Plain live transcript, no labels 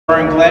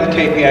Glenn,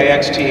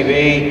 KPIX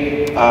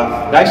TV.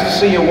 Nice to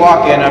see you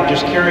walk in. I'm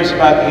just curious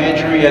about the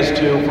injury as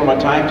to, from a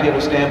timetable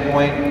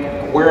standpoint,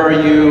 where are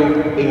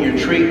you in your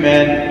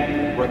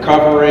treatment,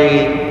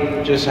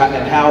 recovery, just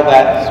and how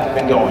that's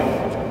been going?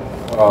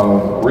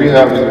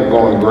 Rehab has been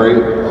going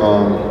great.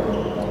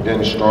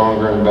 Getting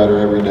stronger and better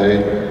every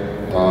day.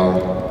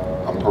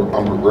 I'm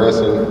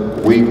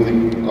progressing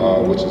weekly,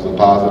 which is a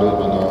positive.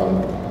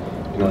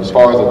 And you know, as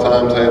far as the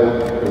timetable,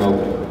 you know,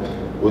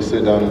 we'll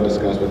sit down and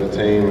discuss with the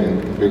team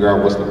and figure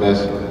out what's the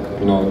best,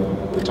 you know,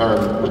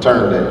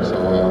 return date. So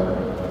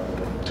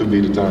to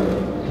be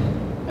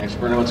determined. Thanks,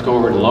 Bruno. Let's go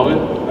over to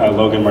Logan.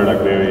 Logan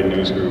Murdoch, Bay Area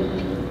News Group.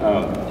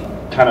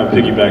 Kind of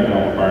piggybacking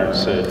on what Bryant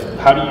said,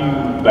 how do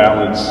you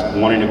balance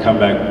wanting to come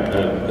back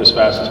as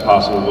fast as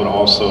possible, but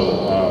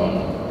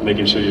also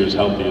making sure you're as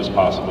healthy as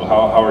possible?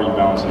 How are you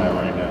balancing that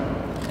right now?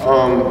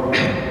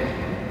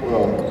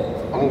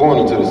 Well, I'm going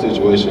into the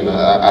situation.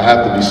 I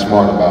have to be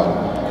smart about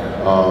it.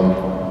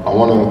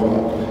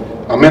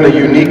 I'm in a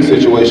unique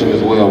situation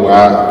as well where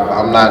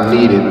I'm not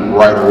needed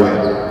right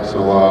away. So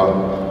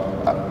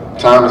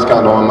time is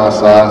kind of on my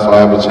side, so I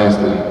have a chance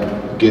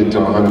to get to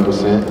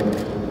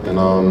 100%. And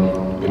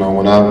you know,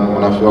 when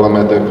I feel I'm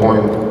at that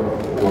point,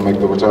 we'll make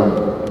the return.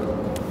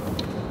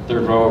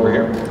 Third row over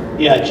here.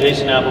 Yeah,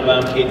 Jason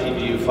Applebaum,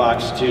 KTVU,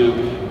 Fox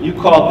 2. You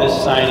called this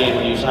signing,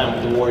 when you signed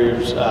with the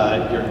Warriors,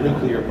 your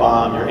nuclear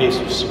bomb, your ace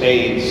of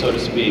spades, so to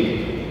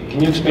speak.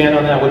 Can you expand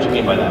on that? What do you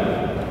mean by that?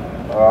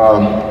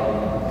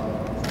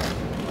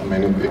 I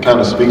mean, it kind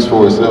of speaks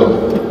for itself.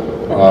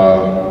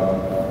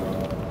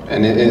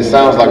 And it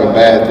sounds like a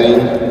bad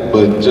thing,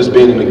 but just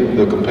being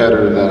the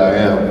competitor that I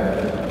am,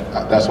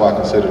 that's why I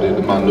considered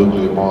it my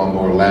nuclear bomb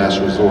or last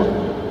resort.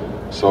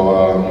 So,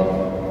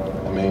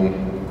 I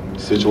mean, the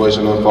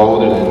situation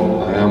unfolded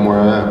and I am where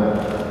I am.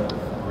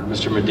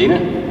 Mr. Medina?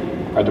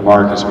 Hi,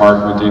 DeMARCUS,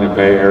 Mark Medina,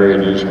 Bay Area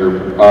News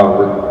Group.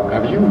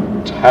 Have you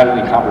had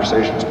any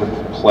conversations with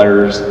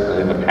players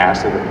in the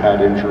past that have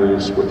had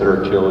injuries with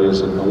their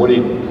Achilles? And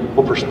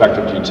what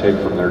perspective do you take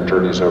from their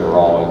journeys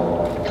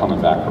overall and coming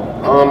back from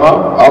it?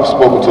 I've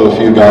spoken to a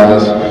few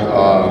guys,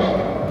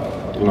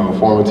 you know,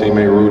 former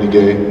teammate Rudy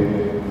Gay.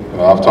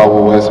 I've talked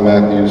with Wes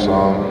Matthews.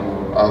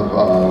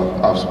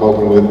 I've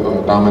spoken with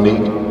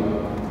Dominique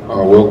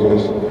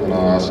Wilkins, and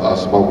I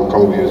spoke with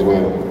Kobe as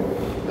well.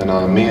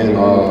 And me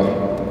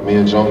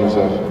and Jonas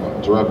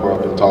Jerebko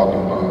have been talking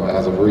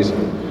as of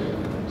recent.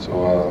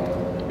 So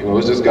you know,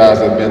 it's just guys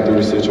that have been through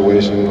the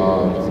situation,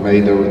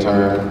 made their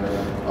return.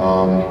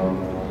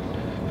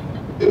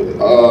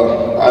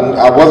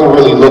 I wasn't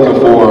really looking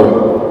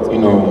for, you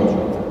know,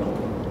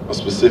 a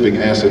specific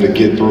answer to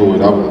get through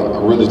it. I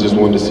really just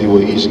wanted to see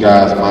what each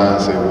guy's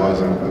mindset was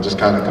and just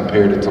kind of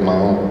compared it to my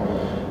own.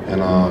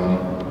 And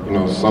you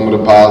know, some of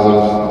the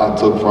positives I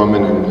took from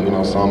it, and you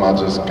know, some I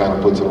just kind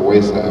of put to the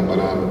wayside. But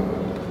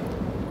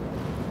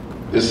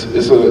it's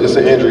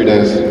an injury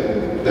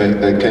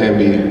that can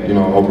be, you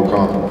know,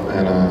 overcome,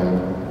 and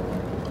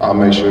I'll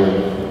make sure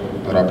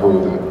that I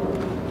prove that.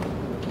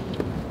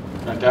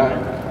 That guy,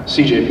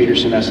 CJ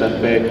Peterson,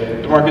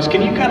 SFA. DeMarCUS,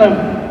 can you kind of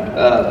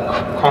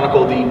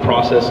chronicle the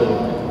process of,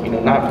 you know,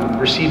 not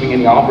receiving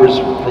any offers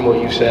from what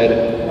you said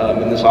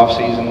in this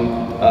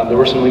offseason? There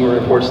were some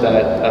lingering reports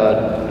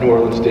that New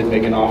Orleans did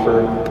make an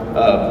offer.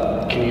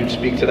 Can you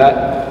speak to that?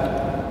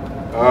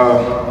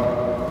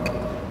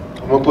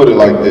 I'm gonna put it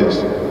like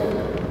this.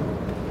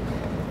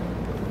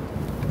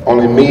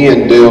 Only me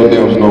and Dell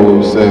Demps know what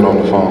was said on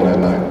the phone that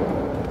night.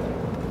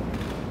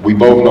 We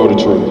both know the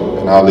truth,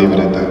 and I'll leave it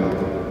at that.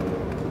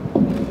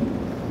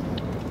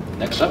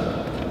 Next up.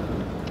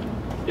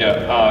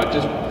 Yeah,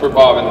 just for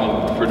Bob and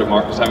then for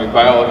DeMarCUS, I mean,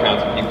 by all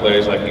accounts, if he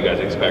plays like you guys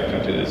expect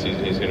him to this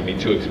season, he's going to be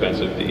too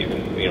expensive to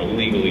even, you know,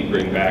 legally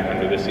bring back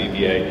under the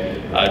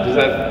CBA. Does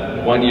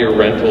that one-year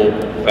rental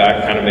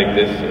fact kind of make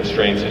this a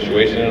strange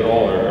situation at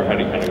all, or how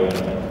do you kind of go into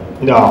that?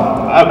 No,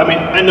 I mean,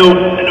 I know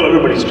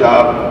everybody's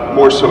job,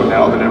 more so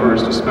now than ever,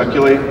 is to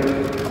speculate.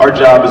 Our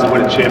job is to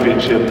win a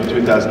championship in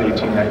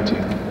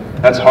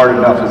 2018-19. That's hard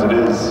enough as it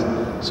is.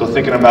 So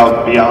thinking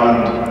about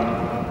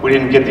beyond, we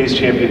didn't get these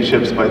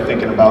championships by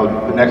thinking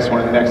about the next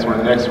one, the next one,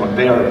 the next one.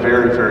 They are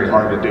very, very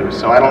hard to do.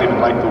 So I don't even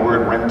like the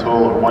word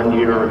rental or 1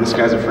 year or this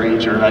guy's a free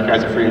agent or that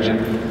guy's a free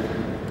agent.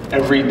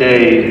 Every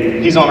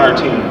day, he's on our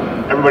team.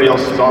 Everybody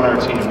else is on our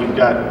team. We've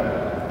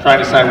got trying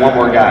to sign one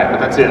more guy, but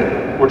that's it.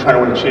 We're trying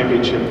to win a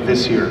championship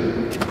this year.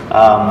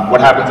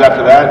 What happens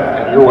after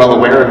that, and you're well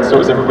aware, and so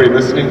is everybody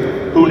listening,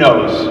 who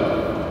knows?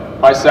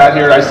 I sat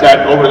here, I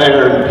sat over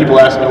there, and people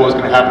asked me what was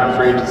going to happen in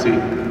free agency.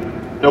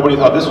 Nobody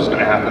thought this was going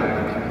to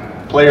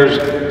happen. Players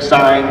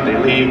sign, they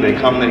leave, they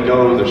come, they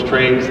go, there's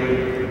trades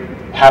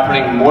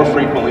happening more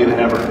frequently than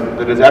ever,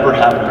 that has ever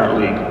happened in our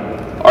league.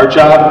 Our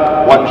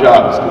job, one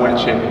job, is to win a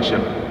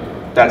championship.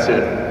 That's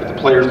it. But the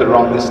players that are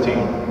on this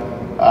team,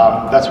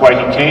 that's why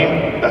he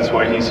came, that's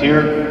why he's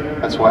here,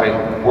 that's why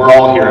we're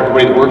all here.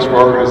 Everybody that works for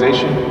our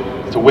organization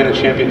is to win a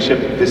championship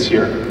this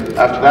year.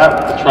 After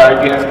that, we'll try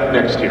again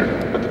next year.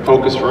 But the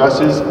focus for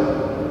us is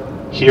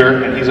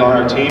here, and he's on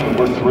our team, and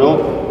we're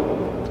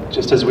thrilled,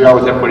 just as we are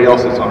with everybody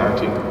else that's on our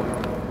team.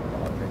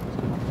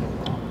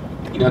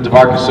 You know,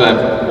 DeMarcus,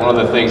 one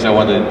of the things I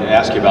wanted to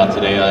ask you about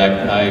today,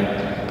 I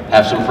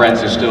have some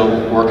friends who still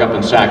work up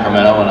in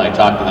Sacramento, and I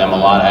talked to them a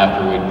lot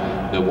after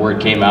the word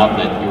came out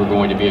that you were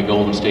going to be a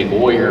Golden State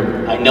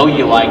Warrior. I know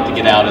you like to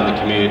get out in the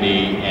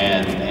community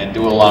and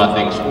do a lot of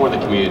things for the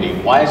community.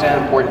 Why is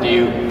that important to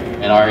you,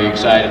 and are you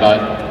excited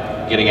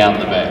about getting out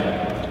in the Bay?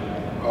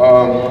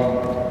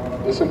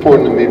 It's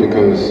important to me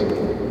because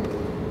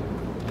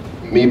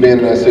me being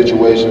in that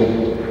situation,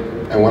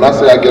 and when I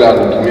say I get out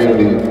in the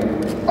community,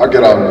 I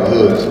get out in the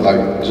hoods,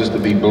 like, just to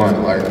be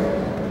blunt, like,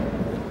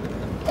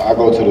 I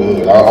go to the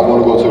hood. I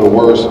want to go to the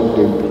worst,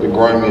 the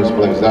grimiest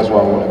place. That's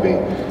where I want to be.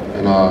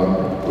 And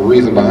the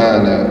reason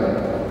behind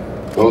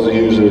that, those are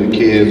usually the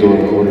kids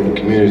or the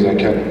communities that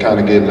kind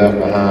of get left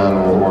behind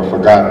or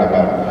forgotten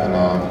about. And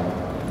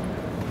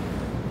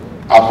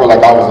I feel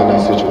like I was in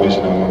that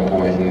situation at one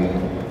point,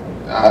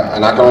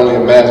 and I can only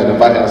imagine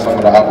if I had some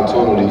of the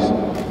opportunities,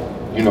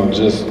 you know,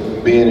 just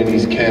being in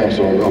these camps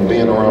or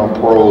being around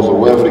pros or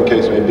whatever the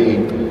case may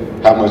be,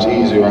 how much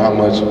easier or how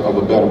much of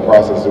a better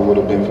process it would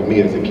have been for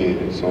me as a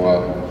kid. So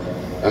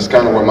that's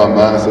kind of where my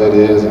mindset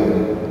is,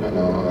 and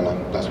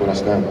that's what I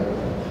stand by.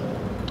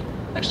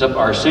 Next up,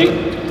 RC.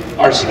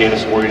 RC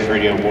Davis, Warriors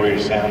Radio,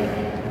 Warriors Sound.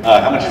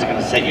 How much is it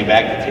going to set you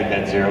back to take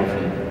that 0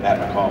 from Pat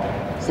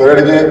McCaw? Say that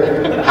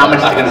again? How much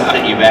is it going to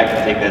set you back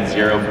to take that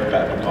 0 from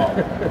Pat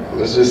McCaw?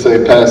 Let's just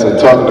say Pat's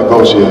a tough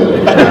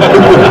negotiator.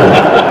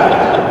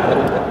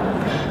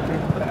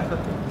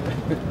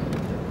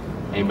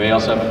 Anybody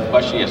else have a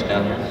question? Yes,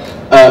 down here.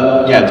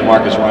 Yeah,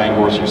 DeMarcus, Ryan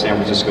Gorser, San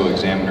Francisco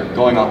Examiner.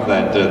 Going off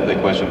that the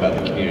question about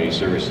the community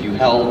service, you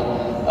held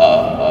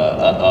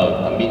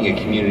a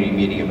community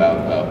meeting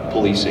about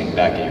policing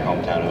back in your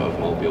hometown of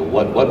Mobile.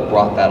 What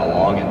brought that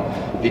along,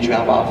 and did you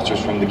have officers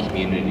from the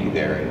community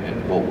there,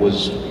 and what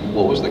was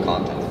the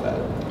content of that?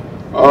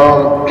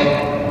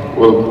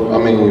 Well, I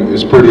mean,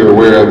 it's pretty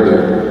aware of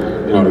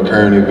the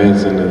current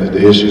events and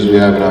the issues we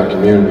have in our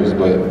communities,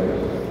 but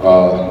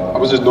I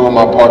was just doing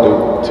my part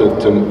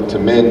to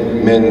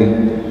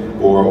mend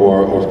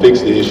or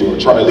fix the issue,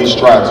 or at least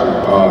try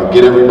to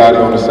get everybody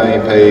on the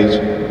same page,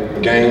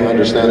 gain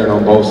understanding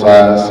on both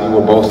sides, see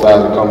where both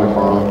sides are coming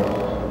from,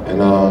 and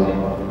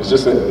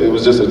it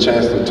was just a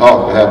chance to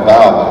talk, to have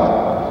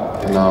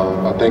dialogue, and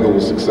I think it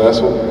was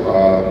successful.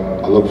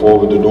 I look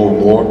forward to doing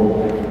more,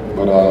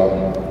 but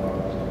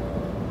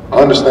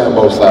I understand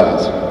both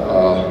sides.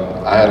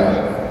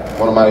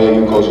 One of my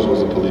AAU coaches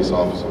was a police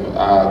officer.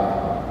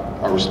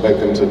 I respect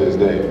him to this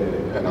day,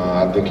 and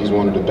I think he's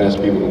one of the best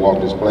people to walk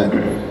this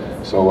planet.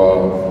 So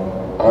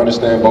I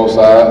understand both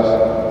sides,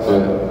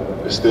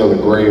 but it's still a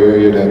gray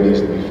area that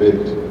needs to be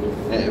fixed.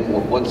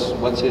 And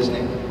what's his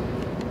name?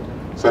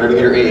 Say that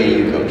again? Your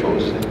AAU coach, what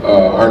was his name?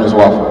 Ernest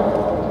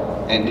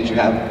Waffle. And did you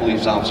have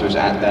police officers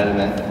at that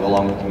event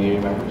along with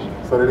community members?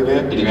 Say that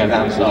again? Did you have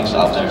police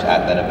officers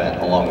at that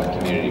event along with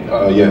community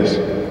members? Yes.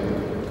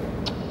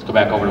 Let's go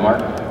back over to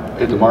Mark.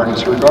 Hey,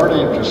 DeMarcus,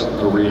 regarding just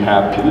the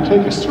rehab, can you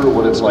take us through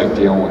what it's like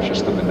dealing with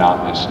just the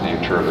monotonous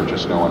nature of it,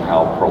 just knowing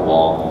how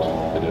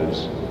prolonged it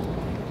is?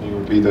 Can you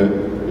repeat that?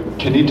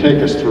 Can you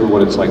take us through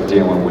what it's like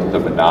dealing with the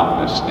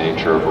monotonous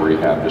nature of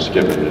rehab, just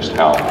given just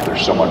how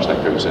there's so much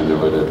that goes into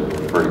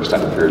it for an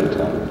extended period of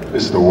time?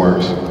 It's the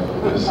worst.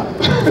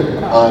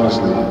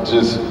 Honestly,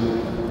 just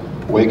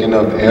waking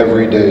up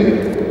every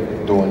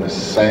day doing the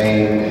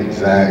same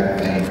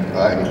exact thing.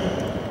 Like,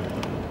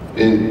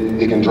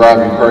 it can drive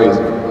you crazy.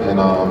 And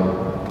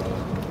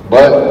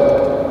but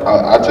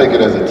I take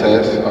it as a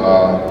test,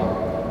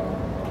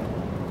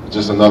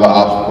 just another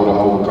obstacle to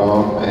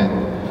overcome,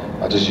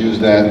 and I just use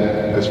that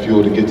as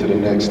fuel to get to the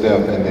next step,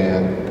 and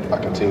then I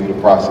continue the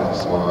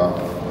process. So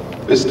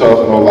it's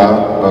tough, no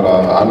lie, but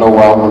I know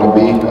where I want to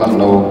be. I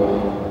know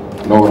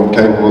what I'm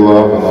capable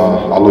of, and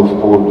I look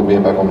forward to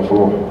being back on the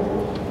floor.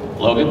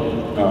 Logan?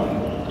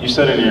 You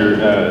said in your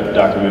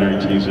documentary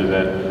teaser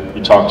that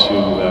you talked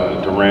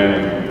to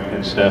Durant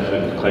and Steph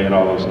and Clay and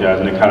all those guys,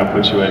 and it kind of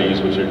put you at ease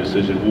with your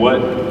decision.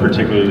 What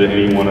particularly did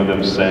any one of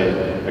them say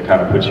that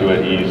kind of put you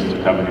at ease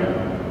to come in here?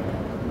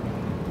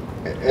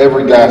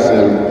 Every guy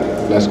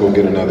said, let's go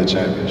get another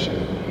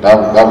championship.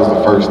 That was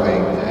the first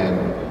thing,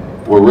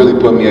 and what really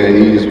put me at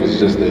ease was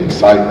just the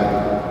excitement.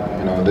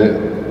 You know,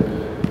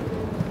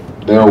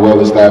 they're a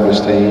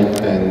well-established team,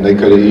 and they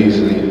could have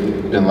easily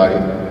been like,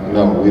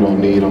 no, we don't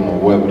need them, or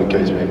whatever the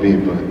case may be,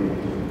 but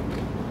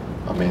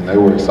I mean, they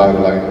were excited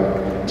like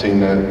a team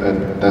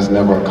that's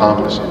never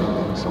accomplished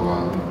anything. So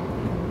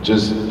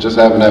just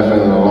having that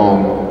feeling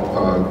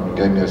alone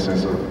gave me a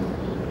sense of,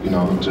 you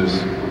know,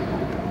 just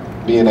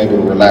being able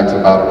to relax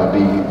about it or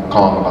be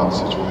calm about the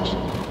situation.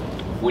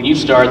 When you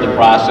started the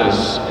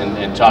process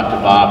and talked to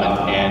Bob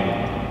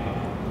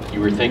and you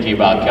were thinking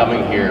about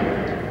coming here,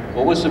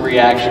 what was the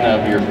reaction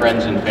of your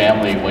friends and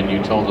family when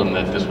you told them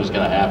that this was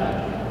going to happen?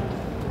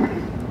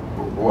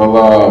 Well,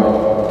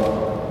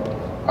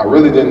 I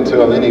really didn't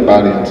tell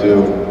anybody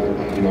until,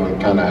 you know, it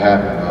kind of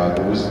happened.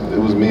 It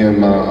was me and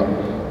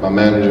my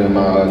manager and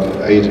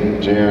my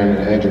agent, Jaron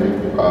and Andrew.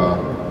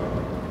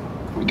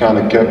 We kind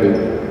of kept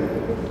it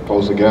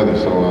close together.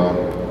 So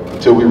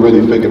until we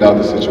really figured out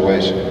the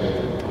situation,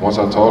 once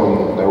I told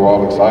them, they were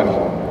all excited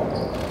for me.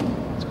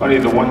 It's funny,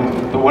 the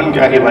one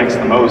guy he likes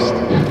the most,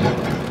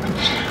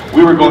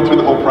 we were going through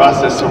the whole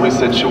process, so we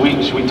said, should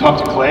we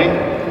talk to Clay?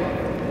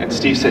 And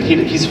Steve said,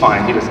 he's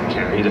fine, he doesn't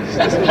care, he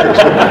doesn't care.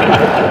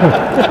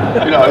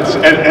 You know,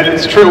 and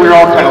it's true, we were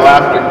all kind of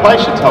laughing, we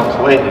probably should tell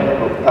Clay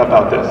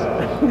about this.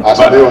 I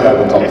still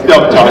haven't talked to him.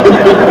 Still talk to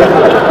him.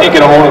 Can't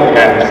get a hold of the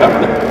guy or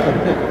something.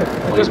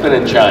 Well, he's been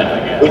in China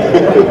again.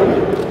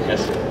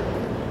 Yes.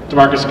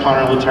 DeMarcus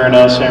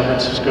Letourneau, San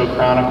Francisco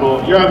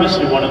Chronicle. You're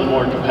obviously one of the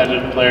more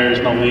competitive players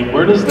in the league.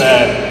 Where does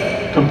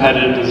that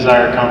competitive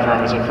desire come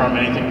from? Is it from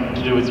anything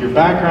to do with your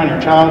background, your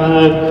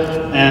childhood?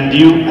 And do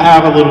you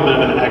have a little bit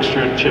of an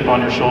extra chip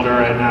on your shoulder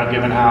right now,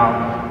 given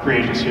how free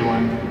agency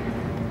went?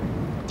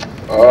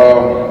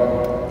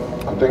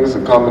 I think it's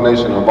a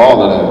combination of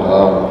all of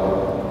that.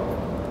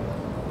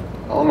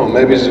 I don't know,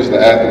 maybe it's just the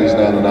athletes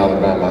down in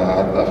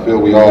Alabama. I feel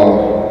we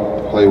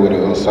all play with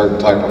a certain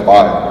type of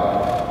fire.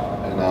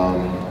 And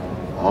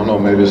I don't know,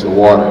 maybe it's the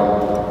water.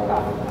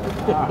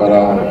 But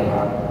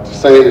to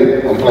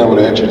say I'm playing with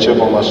an extra chip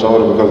on my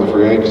shoulder because of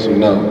free agency,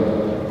 no.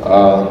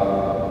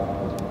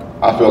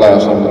 I feel I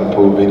have something to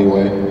prove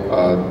anyway.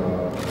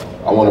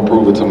 I want to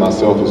prove it to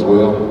myself as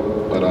well.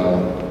 But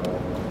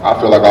I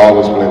feel like I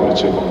always play with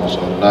a chip on my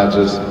shoulder, not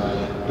just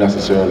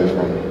necessarily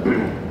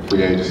from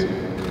free agency.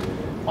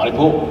 Monty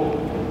Poole.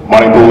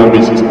 Monty Poole,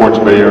 NBC Sports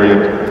Bay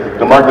Area.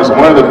 DeMarcus,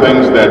 one of the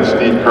things that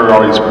Steve Kerr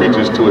always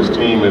preaches to his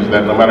team is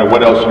that no matter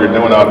what else you're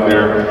doing out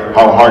there,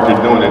 how hard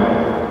you're doing it,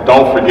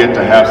 don't forget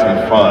to have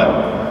some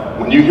fun.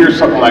 When you hear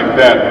something like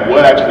that,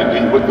 what's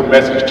the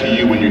message to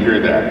you when you hear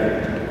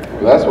that?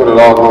 Well, that's what it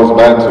all goes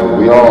back to.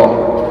 We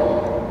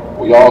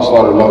all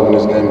started loving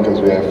this game because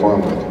we had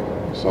fun with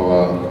it. So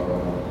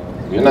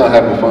if you're not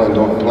having fun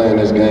playing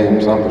this game,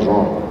 something's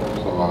wrong.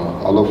 So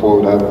I look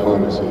forward to having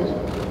fun this season.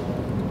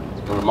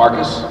 Let's go to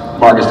Marcus.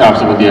 Marcus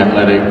Thompson with The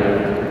Athletic.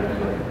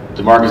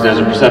 DeMarcus, there's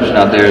a perception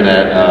out there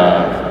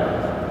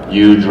that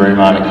you,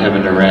 Draymond, and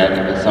Kevin Durant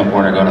at some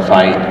point are going to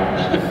fight.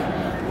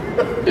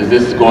 Is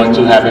this going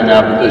to happen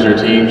now because your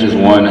team just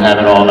won have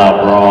it all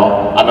out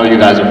brawl? I know you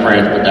guys are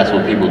friends, but that's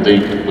what people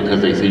think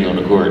because they see you on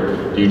the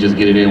court. Do you just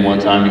get it in one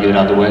time to get it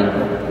out the way?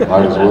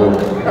 Might as well.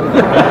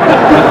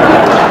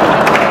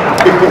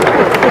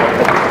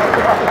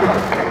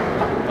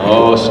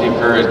 Oh, Steve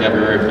Kerr has got to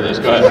be ready for this.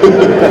 Go ahead.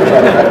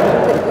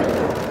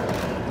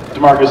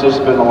 DeMarcus, there's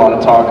been a lot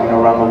of talk,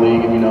 around the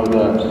league, and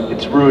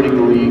it's ruining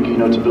the league,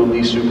 to build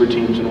these super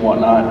teams and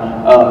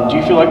whatnot. Do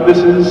you feel like this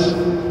is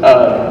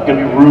going to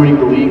be ruining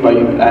the league by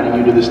adding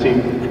you to this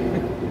team?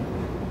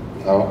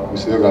 No, we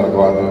still got to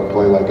go out there and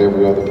play like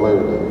every other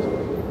player does.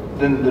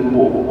 Then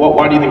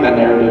why do you think that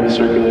narrative is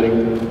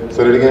circulating?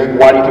 Say that again?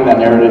 Why do you think that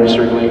narrative is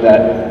circulating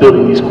that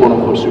building these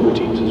quote-unquote super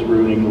teams is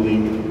ruining the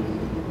league?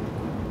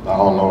 I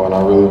don't know, and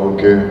I really don't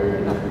care.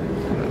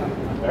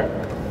 Fair.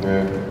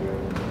 Yeah.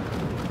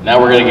 Now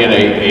we're going to get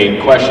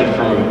a question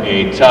from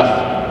a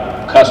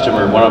tough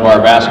customer, one of our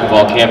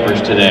basketball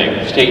campers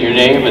today. State your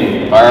name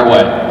and fire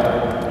away.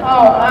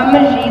 Oh, I'm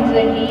Majid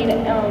Zahid,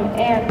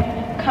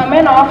 and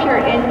coming off your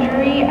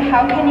injury,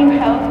 how can you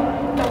help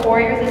the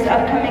Warriors this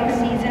upcoming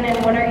season, and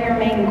what are your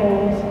main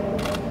goals?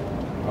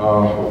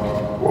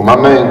 Well, my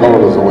main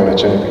goal is to win a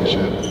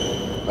championship.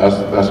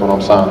 That's what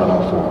I'm signing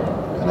up for.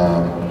 And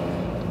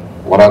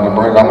what I can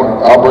bring,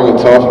 I'll bring a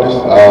toughness.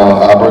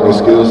 I'll bring a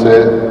skill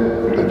set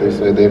that they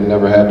say they've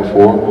never had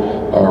before.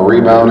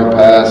 Rebounding,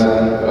 passing,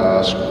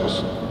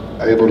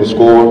 able to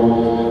score.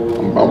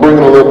 I'm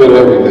bringing a little bit of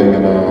everything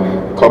and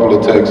a couple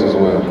of takes as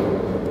well.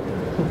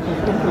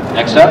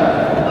 Next up.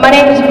 My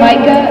name is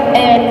Micah,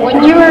 and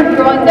when you were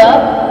growing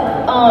up,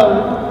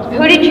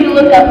 who did you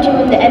look up to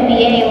in the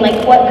NBA,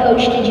 and what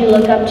coach did you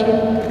look up to?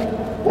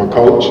 What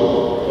coach?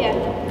 Yeah.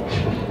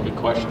 Good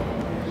question.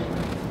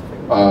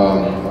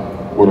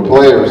 Well, the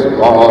players,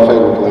 my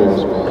favorite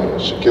players were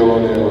Shaquille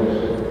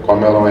O'Neal,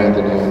 Carmelo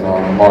Anthony, and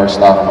Mark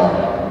Stoudemire.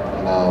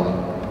 And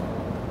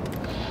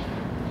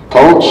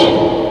coach,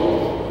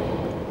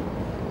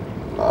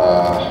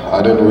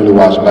 I didn't really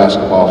watch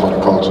basketball for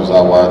the coaches.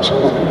 I watched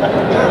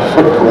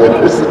for the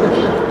players.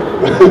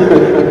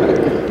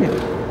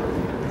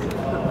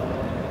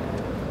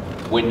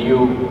 When you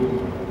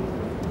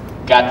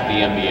got to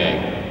the NBA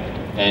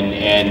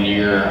and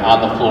you're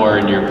on the floor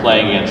and you're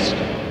playing against,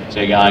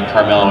 say, a guy like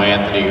Carmelo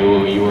Anthony,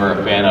 who you were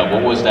a fan of,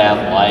 what was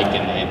that like,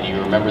 and do you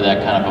remember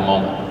that kind of a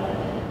moment?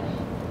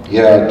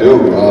 Yeah, I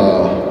do.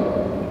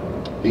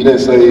 He didn't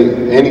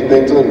say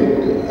anything to me.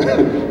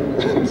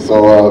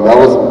 So that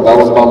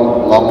was my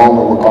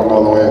moment with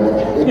Carmelo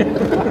Anthony.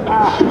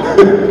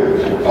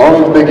 I don't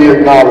even think he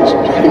acknowledged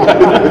me.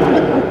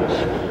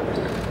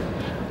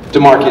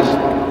 DeMarcus,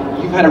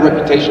 you've had a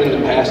reputation in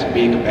the past of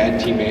being a bad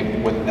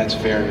teammate, whether that's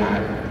fair or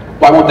not.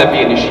 Why won't that be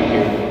an issue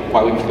here?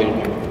 Why would you fit in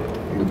here?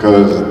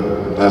 Because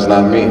that's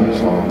not me,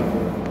 so.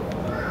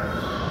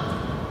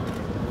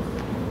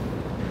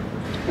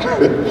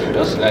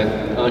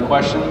 Another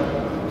question?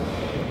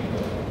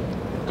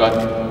 Go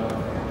ahead.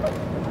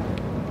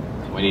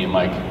 We need a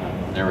mic.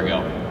 There we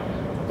go.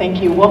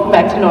 Thank you. Welcome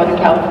back to Northern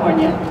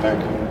California.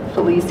 Thank you.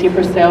 Felicia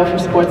Purcell for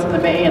Sports in the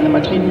Bay and the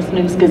Martinez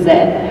News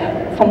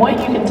Gazette. From what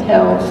you can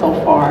tell so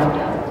far,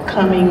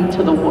 coming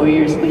to the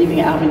Warriors,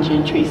 leaving Alvin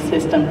Gentry's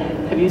system,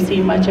 have you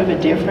seen much of a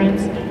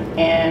difference?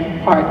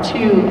 And part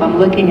two, I'm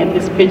looking at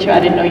this picture. I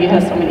didn't know you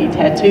had so many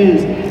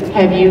tattoos.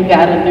 Have you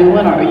got a new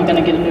one, or are you going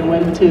to get a new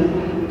one to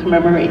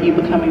commemorate you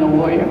becoming a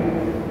Warrior?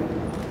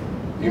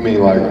 You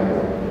mean like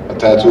a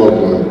tattoo of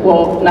the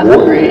Well, not the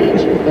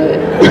bridge, but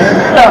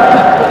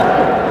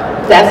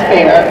that's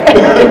fair.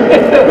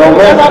 No,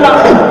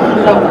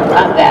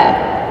 not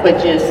that,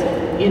 but just,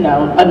 you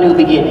know, a new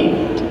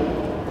beginning.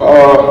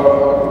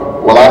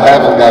 Well, I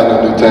haven't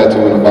gotten a new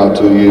tattoo in about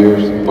 2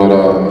 years, but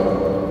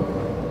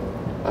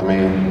I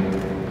mean,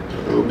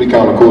 it would be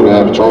kind of cool to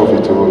have a trophy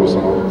to it, so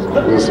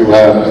we'll see what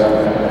happens.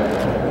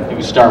 You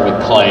can start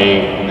with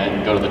clay and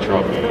then go to the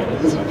trophy.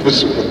 For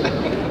sure.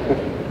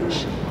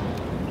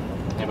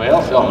 Anybody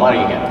else? Oh, Monty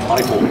again.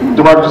 Monty Poole.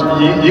 DeMarcus,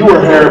 you were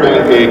having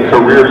a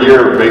career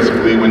year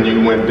basically when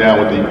you went down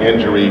with the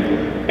injury,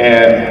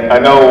 and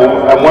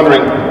I'm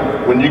wondering,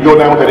 when you go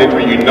down with that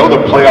injury, you know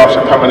the playoffs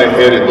are coming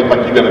ahead. It looked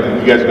like you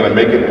guys are going to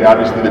make it, and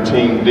obviously the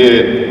team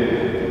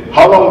did.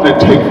 How long did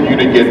it take for you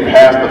to get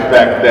past the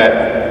fact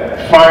that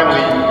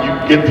finally you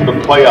get to the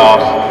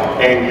playoffs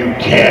and you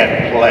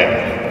can't play?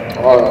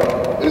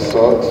 It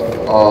sucks,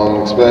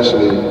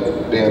 especially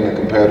being the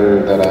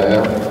competitor that I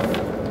am.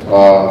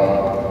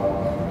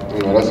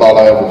 You know, that's all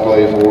I ever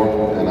played for,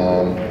 and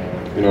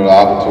you know, the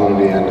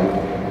opportunity and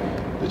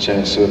the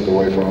chance slipped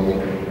away from me.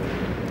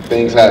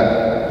 Things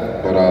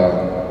happen, but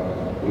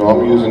you know,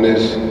 I'm using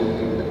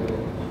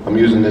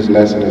this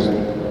lesson as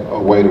a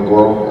way to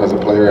grow as a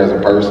player, as a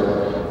person,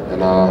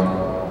 and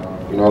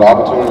you know, the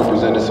opportunity will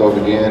present itself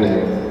again,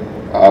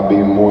 and I'll be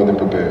more than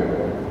prepared.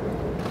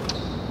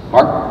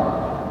 Mark?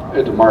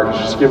 Hey, DeMarcus,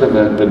 just given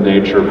the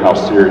nature of how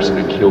serious an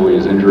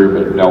Achilles injury,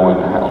 but knowing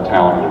how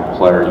talented a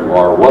player you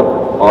are, what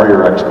are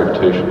your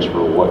expectations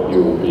for what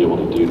you will be able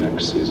to do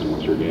next season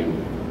with your game?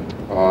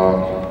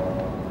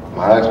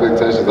 My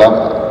expectations,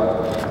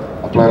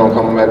 I plan on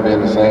coming back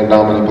being the same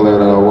dominant player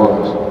that I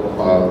was.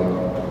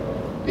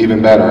 Even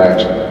better,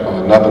 actually.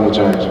 Nothing will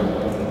change.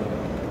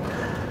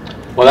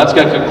 Well, that's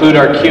going to conclude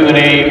our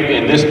Q&A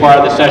in this part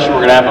of the session.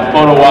 We're going to have a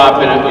photo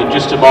op in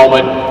just a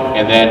moment,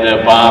 and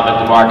then Bob and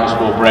DeMarcus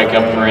will break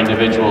up for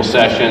individual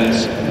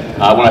sessions.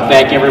 I want to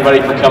thank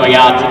everybody for coming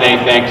out today.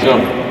 Thanks to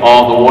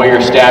all the Warrior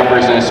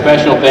staffers, and a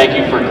special thank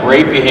you for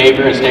great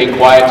behavior and staying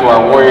quiet to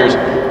our Warriors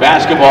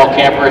basketball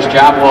campers.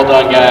 Job well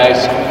done,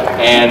 guys.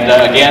 And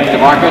again,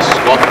 DeMarcus,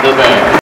 welcome to the Bay.